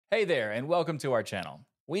Hey there, and welcome to our channel.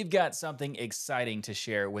 We've got something exciting to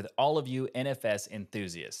share with all of you NFS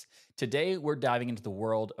enthusiasts. Today, we're diving into the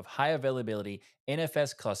world of high availability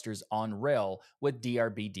NFS clusters on RHEL with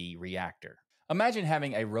DRBD Reactor. Imagine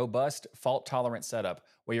having a robust, fault-tolerant setup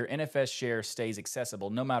where your NFS share stays accessible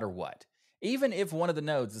no matter what, even if one of the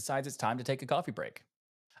nodes decides it's time to take a coffee break.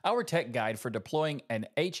 Our tech guide for deploying an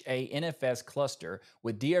HA NFS cluster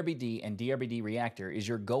with DRBD and DRBD Reactor is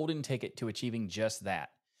your golden ticket to achieving just that.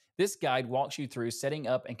 This guide walks you through setting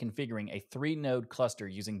up and configuring a 3-node cluster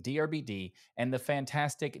using DRBD and the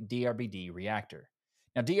fantastic DRBD Reactor.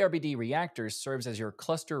 Now, DRBD Reactor serves as your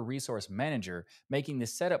cluster resource manager, making the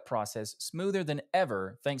setup process smoother than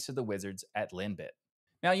ever thanks to the wizards at LINBIT.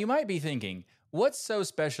 Now, you might be thinking, what's so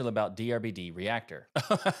special about DRBD Reactor?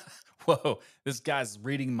 Whoa, this guy's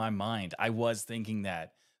reading my mind. I was thinking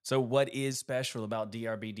that. So what is special about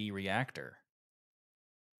DRBD Reactor?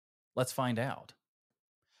 Let's find out.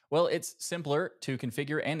 Well, it's simpler to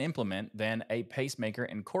configure and implement than a Pacemaker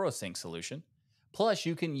and Corosync solution. Plus,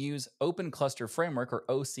 you can use Open Cluster Framework or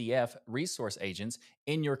OCF resource agents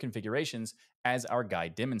in your configurations as our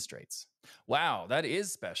guide demonstrates. Wow, that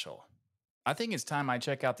is special. I think it's time I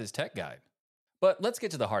check out this tech guide. But let's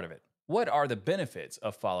get to the heart of it. What are the benefits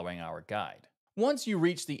of following our guide? Once you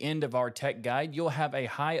reach the end of our tech guide, you'll have a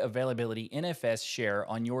high availability NFS share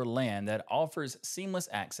on your LAN that offers seamless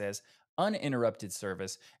access, uninterrupted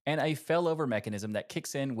service, and a failover mechanism that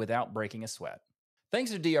kicks in without breaking a sweat.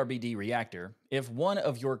 Thanks to DRBD Reactor, if one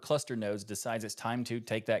of your cluster nodes decides it's time to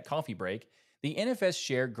take that coffee break, the NFS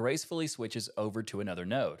share gracefully switches over to another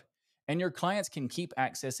node. And your clients can keep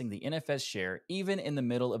accessing the NFS share even in the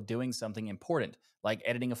middle of doing something important, like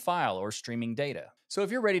editing a file or streaming data. So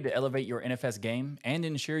if you're ready to elevate your NFS game and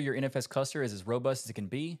ensure your NFS cluster is as robust as it can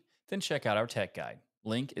be, then check out our tech guide.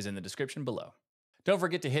 Link is in the description below. Don't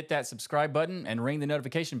forget to hit that subscribe button and ring the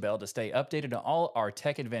notification bell to stay updated on all our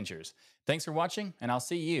tech adventures. Thanks for watching, and I'll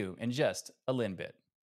see you in just a LINBIT.